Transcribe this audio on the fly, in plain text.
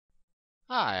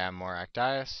Hi, I'm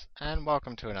Morakdias, and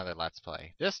welcome to another Let's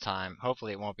Play. This time,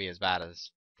 hopefully it won't be as bad as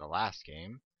the last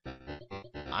game.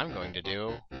 I'm going to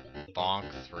do Bonk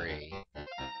 3.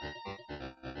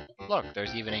 Look,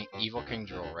 there's even an Evil King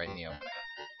Drool right in the opening.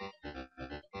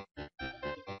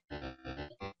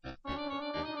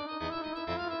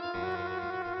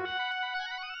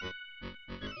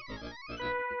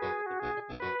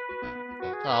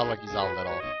 Oh, look, he's all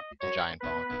little. Giant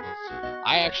Bonk.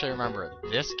 I actually remember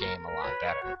this game a lot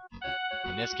better.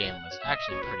 And this game was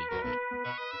actually pretty good.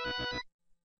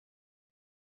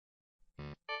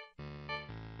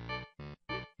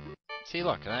 See,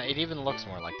 look, it even looks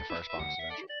more like the first Bonk's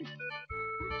Adventure.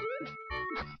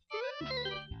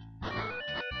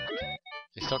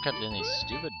 They still kept in these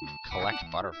stupid collect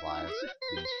butterflies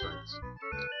in these fruits.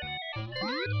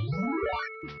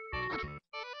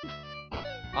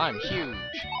 I'm huge!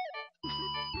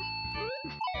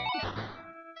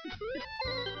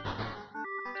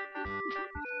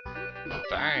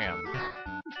 Bam!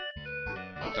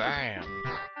 Bam!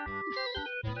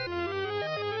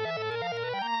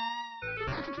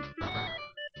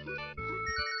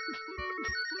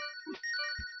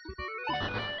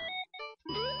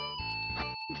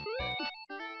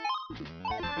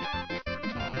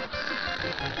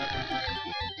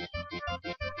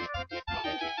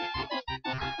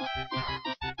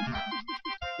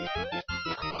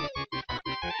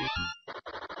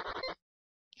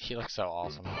 He looks so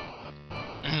awesome.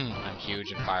 I'm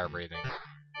huge and fire breathing.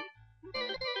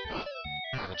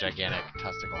 With a gigantic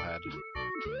testicle head.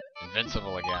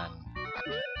 Invincible again.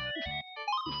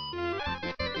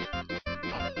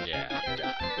 Yeah, you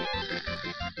die.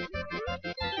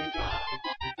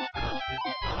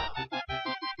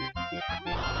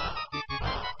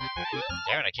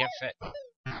 Damn it, I can't fit.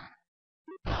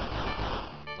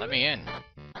 Let me in.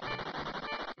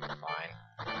 Fine.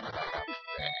 Back up.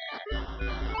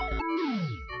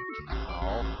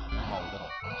 Oh, I'm a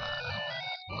little.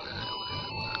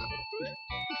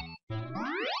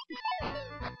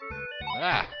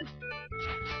 Ah!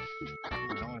 I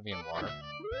don't want to be in water.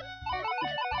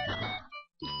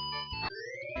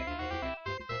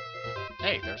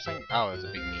 Hey, there's something. Oh, there's a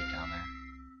big meat down there.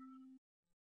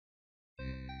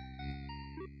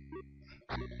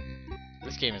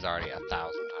 This game is already 1,000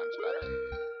 times better.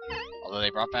 Although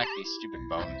they brought back these stupid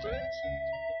bone things.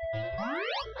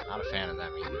 Not a fan of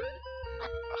them either.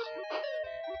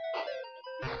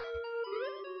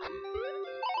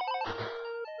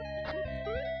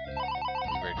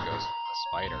 This weird ghost, a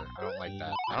spider. I don't like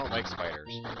that. I don't like spiders.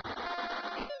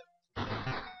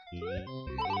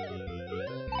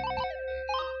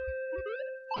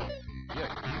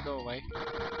 Yeah, you go away.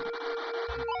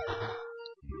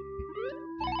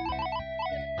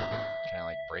 Can I,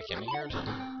 like, break into here or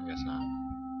something? I guess not.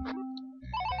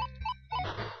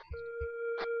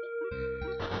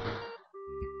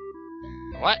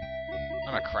 What?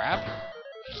 I'm a crab?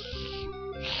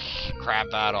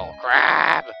 Crab battle.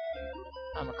 Crab!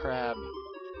 I'm a crab.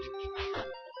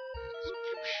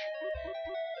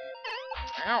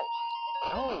 Ow!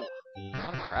 No! I'm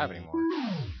not a crab anymore.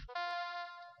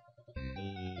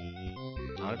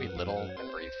 I want to be little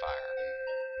and breathe fire.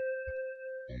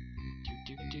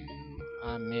 Do-do-do.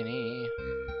 I'm Minnie.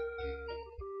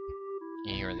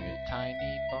 You're the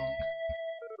tiny Bonk.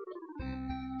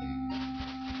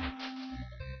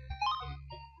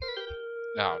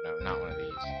 Oh, no, not one of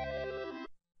these.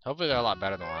 Hopefully they're a lot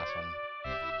better than the last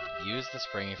one. Use the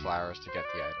springy flowers to get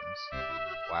the items.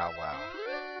 Wow, wow.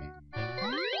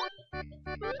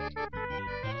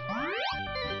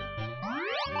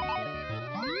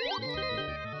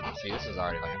 See, this is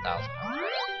already like 1,000 times better.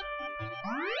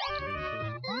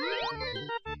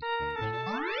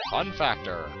 Fun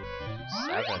factor!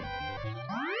 7.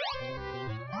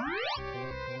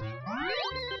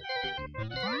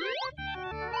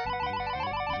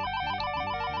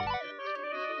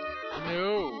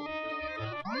 No!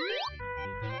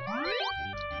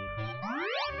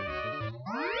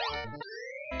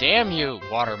 Damn you,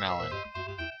 watermelon!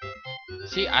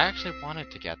 See, I actually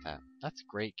wanted to get that. That's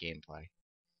great gameplay.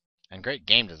 And great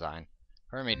game design.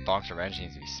 Whoever made Bonk's Revenge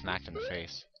needs to be smacked in the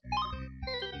face.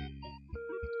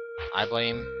 I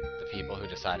blame the people who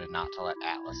decided not to let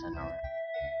Atlas in on it.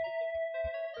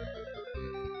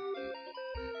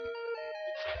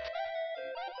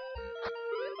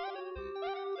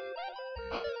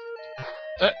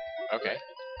 Okay.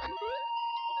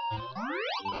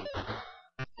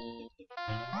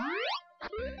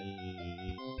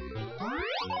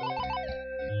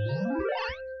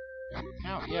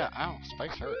 Ow, yeah, ow,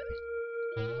 spikes hurt.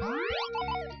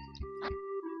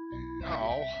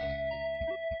 Oh.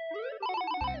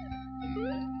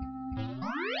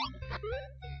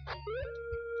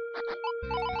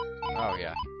 Oh,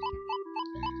 yeah.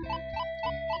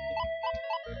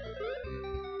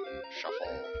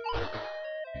 Shuffle.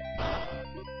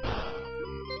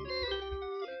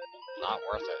 Not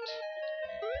worth it.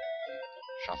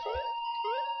 Shuffle.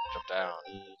 Jump down.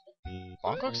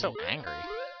 Bonk looks so angry.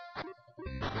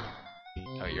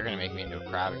 Oh, you're gonna make me into a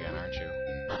crab again, aren't you?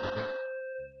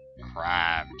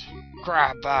 Crabbed.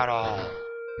 Crab battle!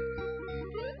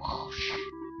 Whoosh.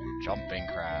 Jumping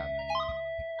crab.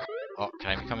 Oh,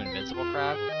 can I become invincible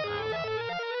crab?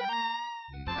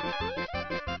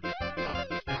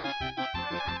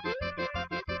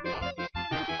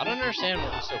 I don't understand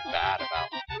what was so bad about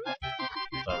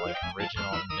the like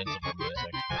original Invincible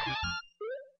music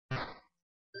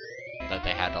that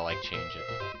they had to like change it.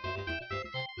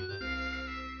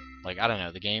 Like I don't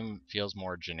know, the game feels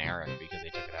more generic because they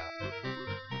took it out.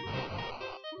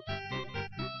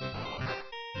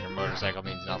 Your motorcycle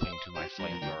means nothing to my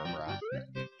flamethrower breath.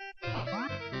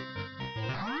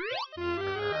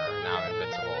 Now I'm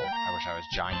invincible. I wish I was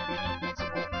giant and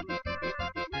invincible.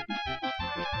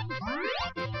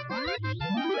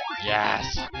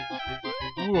 Yes!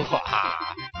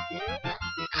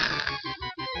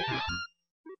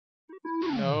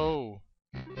 No!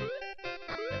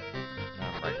 No,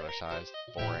 I'm regular sized.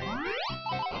 Boring.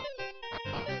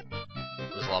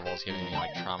 This level is giving me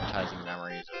like traumatizing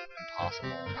memories of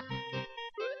Impossible.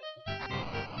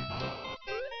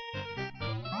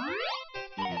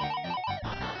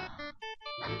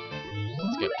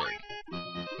 Let's get big.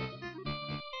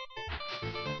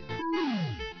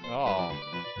 Oh.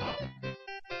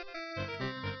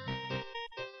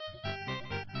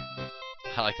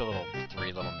 I like the little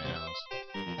 3 little minnows.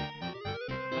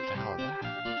 What the hell is that?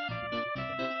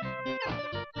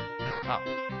 Oh,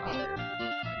 that's weird.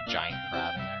 Giant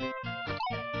crab in there.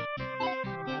 Oh,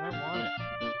 I don't want it.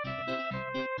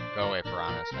 Go away,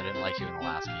 piranhas. I didn't like you in the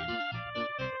last game.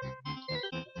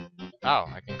 Oh,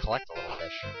 I can collect the little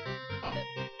fish.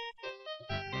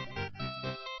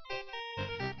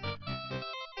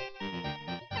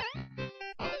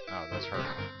 Oh, those hurt.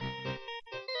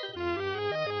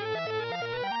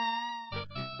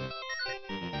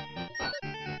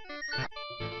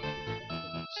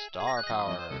 Star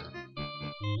power.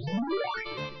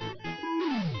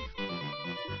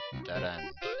 Dead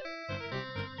end.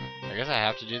 I guess I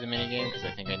have to do the minigame because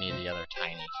I think I need the other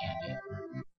tiny candy.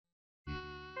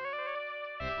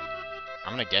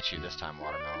 I'm gonna get you this time,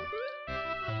 Watermelon.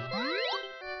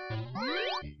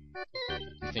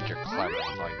 You think you're clever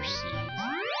with all your seeds.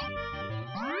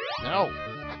 No!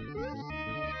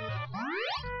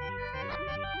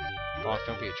 Bonk,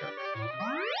 don't be a jerk.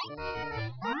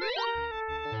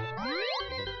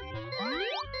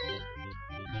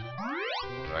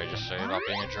 What did I just say about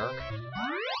being a jerk?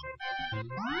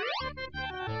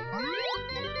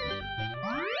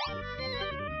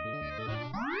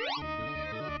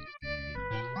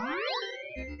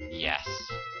 Yes.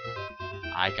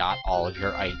 I got all of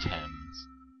your items.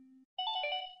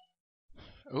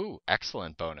 Ooh,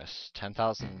 excellent bonus.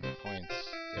 10,000 points.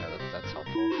 Yeah, that's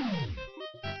helpful.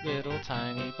 Little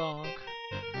tiny bonk.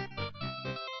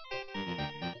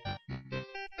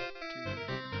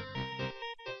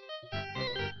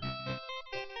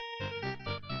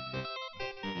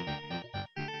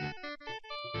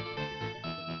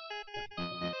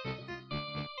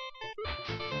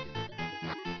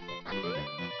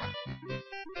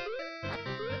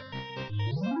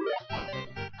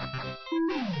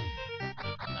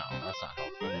 No, that's not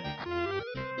helpful.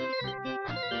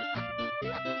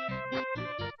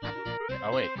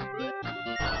 Oh, wait.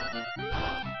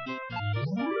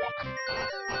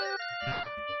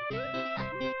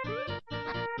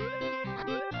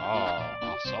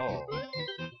 Oh, so.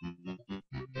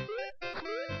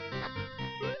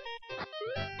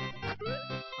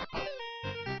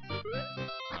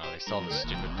 Oh, they still have the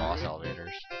stupid boss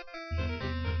elevators.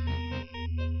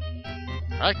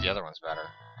 I like the other ones better.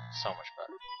 So much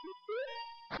better.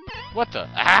 What the?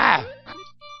 Ah!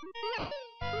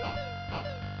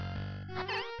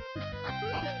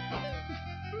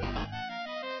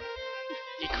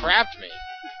 He crabbed me.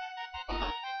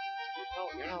 Oh,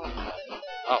 you're not like that.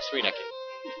 Oh, sweet, I can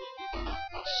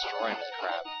destroy him as a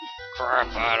crab. Crab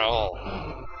battle!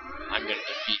 I'm gonna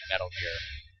defeat Metal Gear.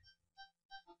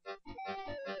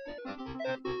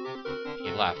 He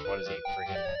left. What is he?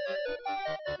 Freaking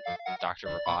Dr.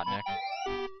 Robotnik?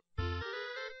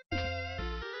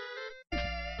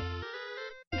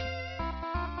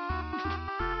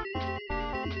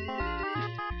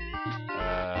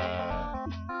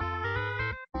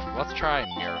 Let's try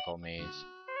Miracle Maze.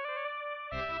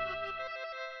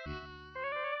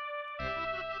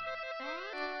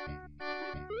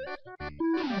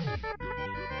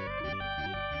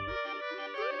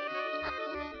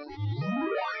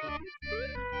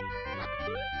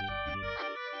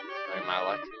 Like my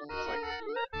luck, it's like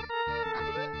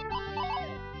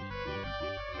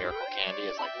Miracle Candy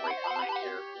is like way behind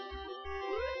here.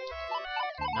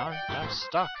 Now I'm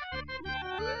stuck.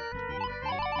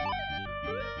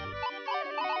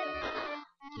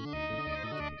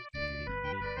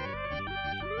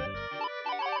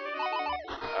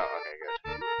 Oh, okay, good.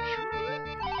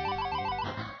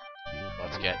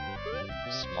 Let's get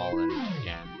Smolin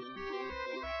again.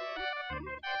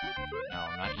 No,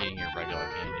 I'm not eating your regular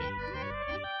candy.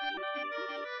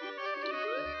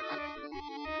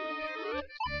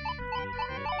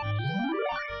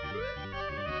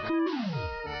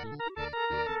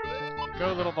 Go,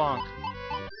 little Bonk.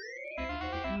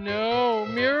 No,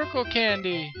 Miracle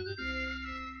Candy!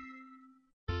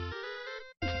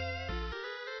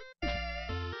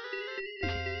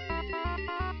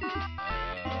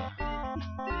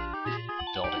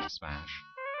 Building Smash.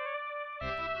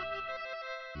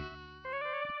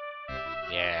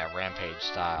 Yeah, Rampage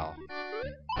style.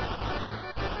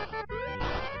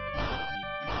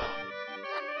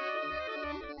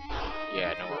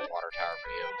 Yeah, no more water tower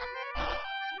for you.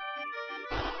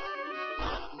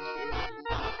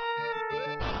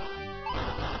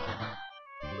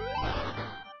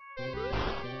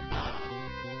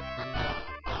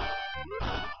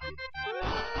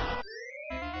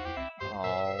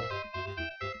 Oh.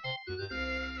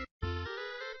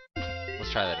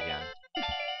 Let's try that again.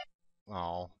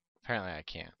 Oh, apparently I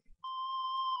can't.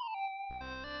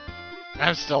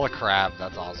 I'm still a crab,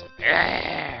 that's awesome.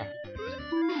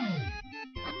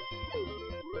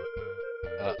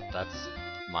 That's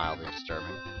mildly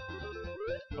disturbing.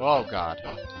 Oh god.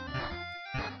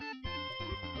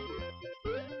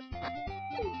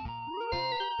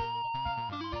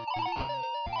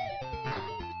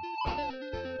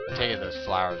 I take it those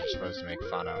flowers are supposed to make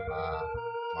fun of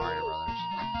Mario Brothers.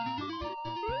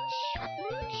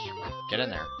 Get in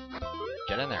there.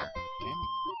 Get in there.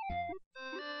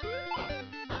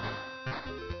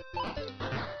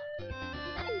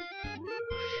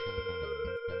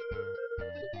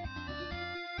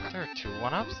 There are 2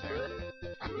 1-ups there.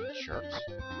 Jerks.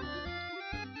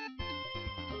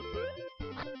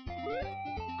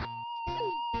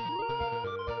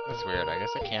 That's weird. I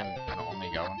guess I can only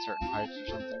go in certain heights or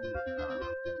something.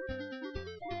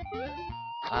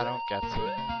 I don't get it.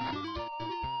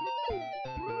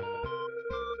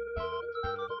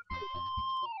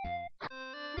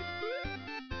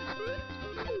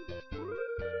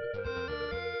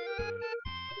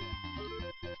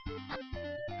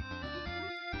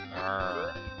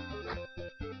 Arrgh.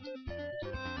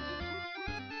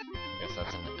 I guess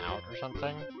that's an out or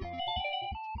something.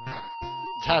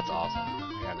 That's awesome. I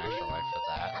got an extra life for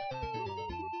that.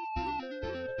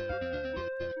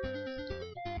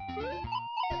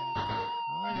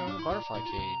 Oh, I go in the butterfly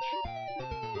cage.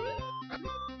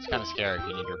 It's kind of scary if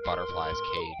you need your butterflies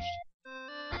caged.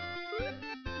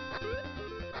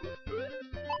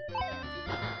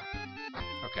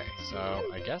 Okay, so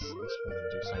I guess I'm supposed to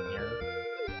do something here.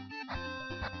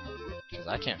 Because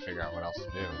I can't figure out what else to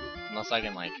do. Unless I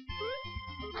can, like...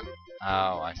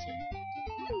 Oh, I see.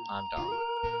 I'm dumb.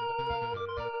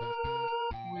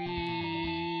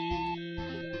 Whee!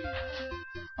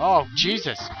 Oh,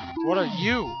 Jesus! What are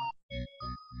you?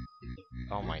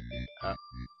 Oh my...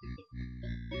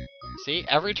 See?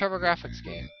 Every TurboGrafx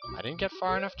game. I didn't get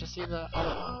far enough to see the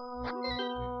other one.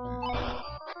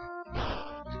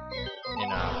 In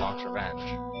Bonk's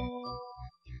Revenge.